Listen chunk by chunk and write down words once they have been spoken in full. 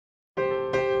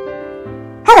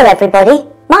Hello everybody,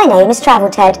 my name is Travel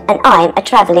Ted and I'm a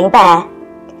travelling bear.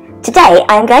 Today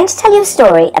I am going to tell you a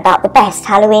story about the best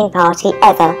Halloween party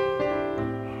ever.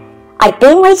 I'd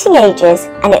been waiting ages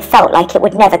and it felt like it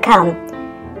would never come.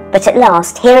 But at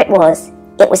last, here it was.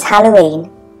 It was Halloween.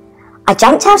 I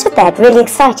jumped out of bed really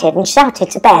excited and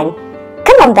shouted to Ben,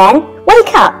 "Come on Ben,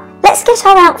 wake up, let's get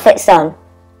our outfits on."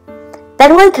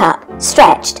 Ben woke up,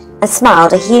 stretched and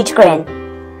smiled a huge grin.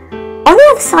 On the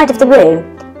other side of the room,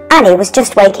 Annie was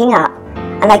just waking up,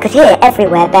 and I could hear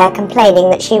Everywhere Bear complaining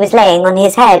that she was laying on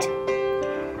his head.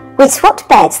 We'd swapped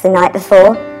beds the night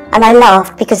before, and I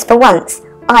laughed because for once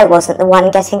I wasn't the one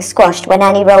getting squashed when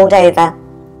Annie rolled over.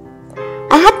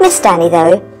 I had missed Annie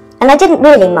though, and I didn't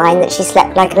really mind that she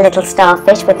slept like a little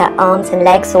starfish with her arms and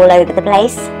legs all over the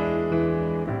place.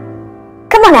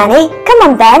 "Come on Annie, come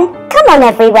on Ben, come on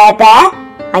Everywhere Bear,"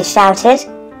 I shouted.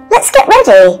 "Let's get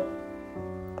ready."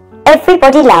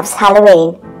 Everybody loves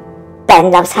Halloween. Ben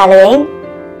loves Halloween,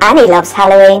 Annie loves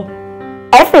Halloween,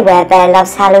 Everywhere Bear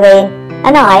loves Halloween,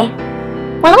 and I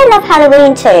love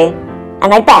Halloween too,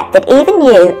 and I bet that even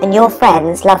you and your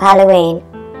friends love Halloween.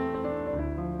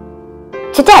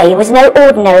 Today was no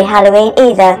ordinary Halloween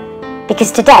either,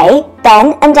 because today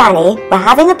Ben and Annie were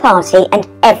having a party and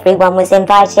everyone was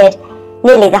invited.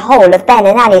 Nearly the whole of Ben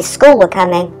and Annie's school were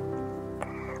coming.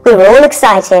 We were all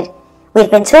excited.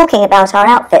 We'd been talking about our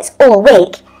outfits all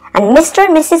week, and Mr.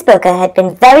 and Mrs. Booker had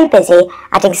been very busy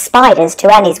adding spiders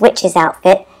to Annie's witch's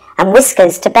outfit and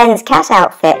whiskers to Ben's cat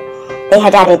outfit. They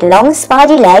had added long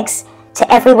spidey legs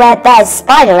to Everywhere Bear's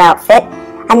spider outfit,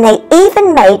 and they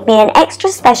even made me an extra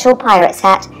special pirate's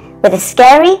hat with a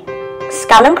scary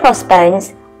skull and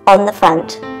crossbones on the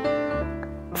front.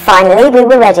 Finally, we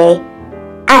were ready.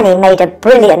 Annie made a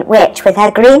brilliant witch with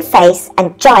her green face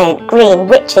and giant green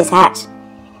witch's hat.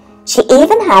 She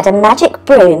even had a magic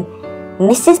broom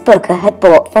Mrs. Booker had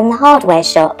bought from the hardware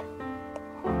shop.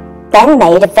 Ben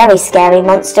made a very scary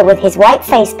monster with his white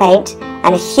face paint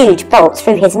and a huge bolt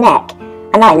through his neck,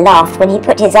 and I laughed when he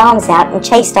put his arms out and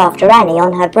chased after Annie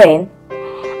on her broom.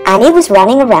 Annie was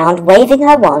running around waving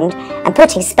her wand and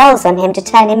putting spells on him to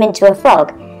turn him into a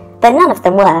frog, but none of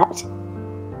them worked.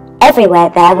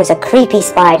 Everywhere Bear was a creepy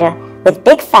spider with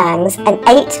big fangs and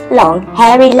 8 long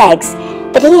hairy legs,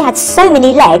 but he had so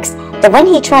many legs that when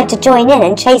he tried to join in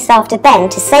and chase after Ben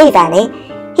to save Annie,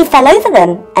 he fell over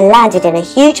them and landed in a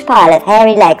huge pile of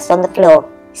hairy legs on the floor.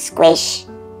 Squish!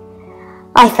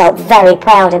 I felt very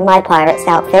proud in my pirate's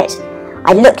outfit.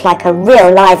 I looked like a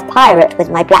real live pirate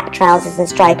with my black trousers and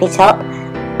stripy top.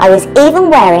 I was even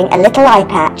wearing a little eye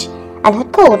patch and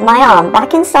had pulled my arm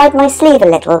back inside my sleeve a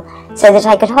little so that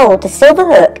I could hold the silver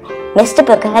hook Mr.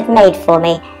 Booker had made for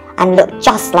me and look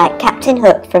just like Captain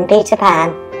Hook from Peter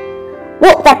Pan.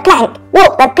 "Walk the plank!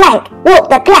 Walk the plank! Walk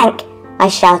the plank!" I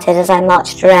shouted as I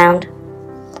marched around.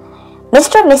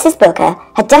 Mr. and Mrs. Booker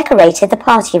had decorated the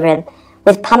party room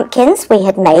with pumpkins we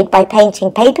had made by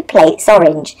painting paper plates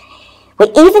orange. We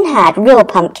even had real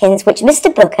pumpkins which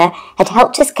Mr. Booker had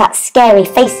helped us cut scary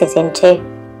faces into.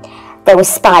 There were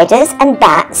spiders and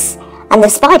bats, and the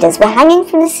spiders were hanging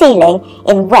from the ceiling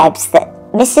in webs that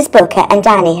Mrs. Booker and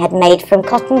Annie had made from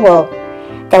cotton wool.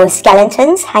 There were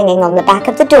skeletons hanging on the back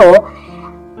of the door.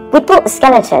 We'd bought the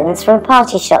skeletons from a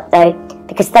party shop though,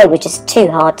 because they were just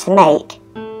too hard to make.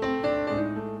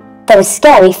 There was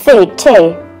scary food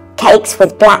too. Cakes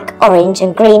with black, orange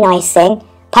and green icing,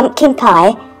 pumpkin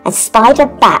pie and spider,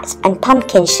 bat and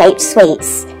pumpkin shaped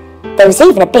sweets. There was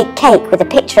even a big cake with a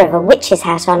picture of a witch's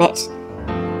hat on it.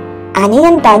 Annie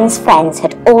and Ben's friends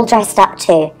had all dressed up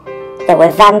too. There were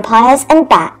vampires and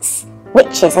bats,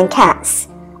 witches and cats,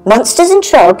 monsters and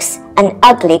trogs and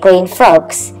ugly green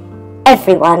frogs.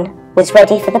 Everyone was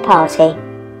ready for the party.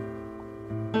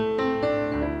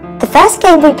 The first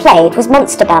game we played was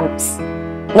Monster Bumps.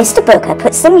 Mr. Booker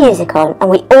put some music on and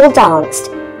we all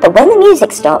danced, but when the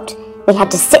music stopped, we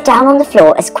had to sit down on the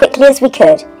floor as quickly as we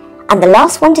could, and the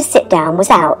last one to sit down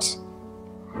was out.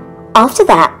 After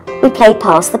that, we played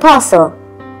Pass the Parcel,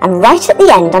 and right at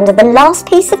the end, under the last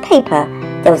piece of paper,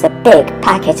 there was a big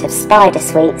packet of spider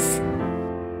sweets.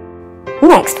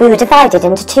 Next, we were divided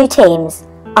into 2 teams.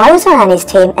 I was on Annie's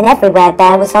team and Everywhere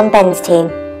Bear was on Ben's team.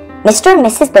 Mr. and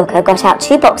Mrs. Booker got out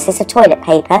 2 boxes of toilet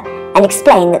paper and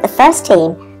explained that the first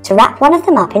team to wrap one of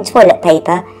them up in toilet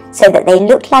paper so that they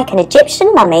looked like an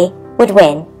Egyptian mummy would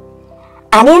win.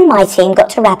 Annie and my team got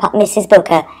to wrap up Mrs.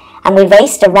 Booker, and we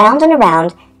raced around and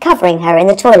around, covering her in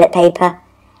the toilet paper.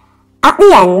 At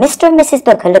the end, Mr. and Mrs.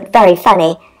 Booker looked very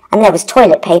funny, and there was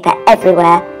toilet paper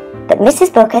everywhere, but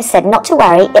Mrs. Booker said not to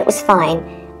worry, it was fine,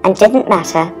 and didn't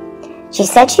matter. She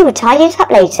said she would tidy it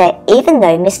up later, even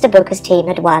though Mr. Booker's team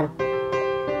had won.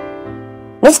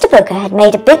 Mr. Booker had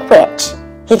made a big witch.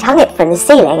 He'd hung it from the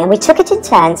ceiling and we took it in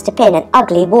turns to pin an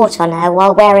ugly wart on her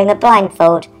while wearing a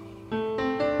blindfold.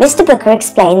 Mr. Booker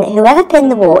explained that whoever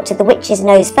pinned the wart to the witch's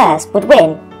nose first would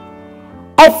win.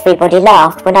 Everybody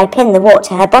laughed when I pinned the wart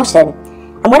to her bottom,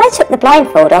 and when I took the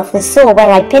blindfold off and saw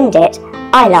where I pinned it,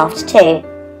 I laughed too.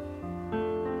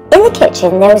 In the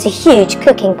kitchen there was a huge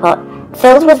cooking pot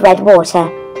filled with red water.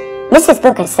 Mrs.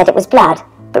 Booker said it was blood,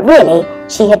 but really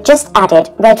she had just added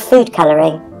red food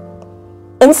colouring.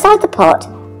 Inside the pot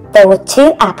there were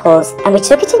 2 apples, and we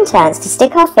took it in turns to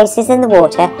stick our faces in the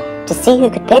water to see who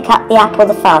could pick up the apple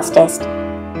the fastest.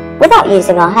 Without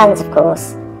using our hands, of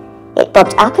course. It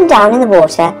bobbed up and down in the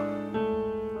water.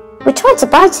 We tried to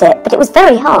bite it, but it was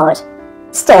very hard.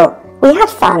 Still, we had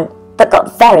fun, but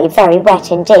got very, very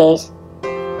wet indeed.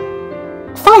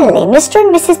 Finally, Mr.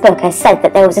 and Mrs. Booker said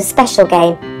that there was a special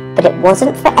game, but it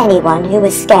wasn't for anyone who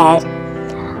was scared.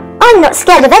 "I'm not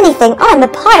scared of anything, I'm a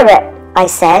pirate," I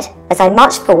said as I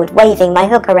marched forward waving my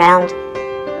hook around.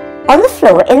 On the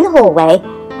floor in the hallway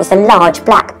was a large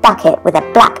black bucket with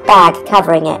a black bag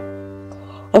covering it.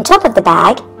 On top of the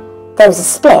bag there was a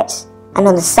split, and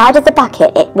on the side of the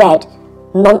bucket it read,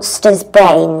 "Monster's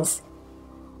Brains."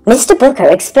 Mr. Booker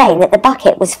explained that the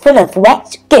bucket was full of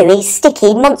wet, gooey,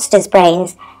 sticky monster's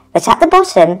brains, but at the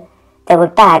bottom there were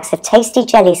bags of tasty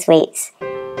jelly sweets.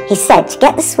 He said to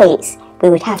get the sweets we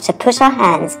would have to put our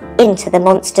hands into the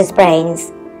monster's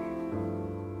brains.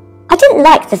 I didn't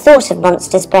like the thought of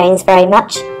monster's brains very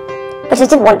much, but I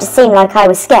didn't want to seem like I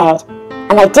was scared,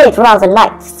 and I did rather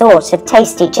like the thought of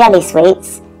tasty jelly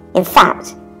sweets. In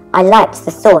fact, I liked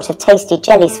the thought of tasty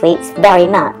jelly sweets very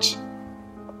much.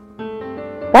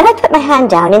 When I put my hand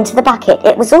down into the bucket,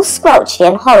 it was all squelchy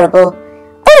and horrible.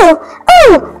 "Oh,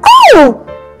 oh, oh!"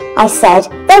 I said.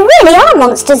 "There really are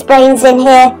monster's brains in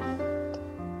here."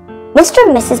 Mr.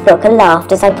 and Mrs. Booker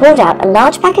laughed as I pulled out a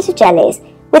large packet of jellies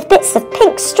with bits of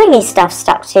pink stringy stuff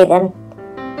stuck to them.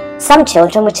 Some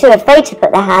children were too afraid to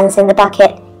put their hands in the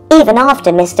bucket, even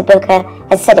after Mr. Booker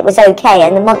had said it was okay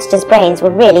and the monster's brains were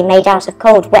really made out of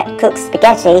cold, wet cooked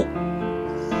spaghetti.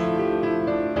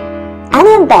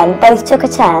 Annie and Ben both took a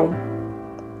turn.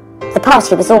 The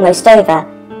party was almost over,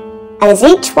 and as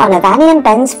each one of Annie and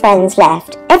Ben's friends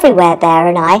left, Everywhere Bear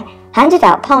and I handed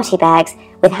out party bags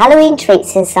with Halloween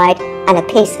treats inside and a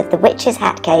piece of the witch's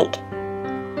hat cake.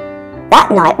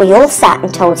 That night we all sat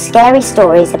and told scary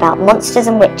stories about monsters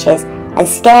and witches and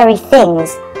scary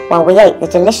things while we ate the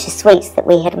delicious sweets that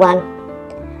we had won.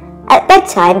 At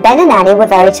bedtime, Ben and Annie were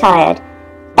very tired.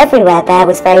 Everywhere Bear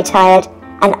was very tired,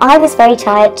 and I was very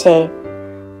tired too.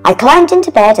 I climbed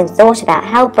into bed and thought about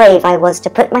how brave I was to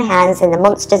put my hands in the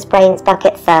monster's brains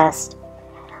bucket first.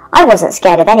 I wasn't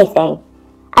scared of anything.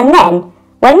 And then,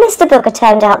 when Mr. Booker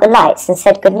turned out the lights and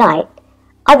said good night,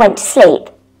 I went to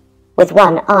sleep with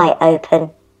one eye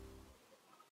open.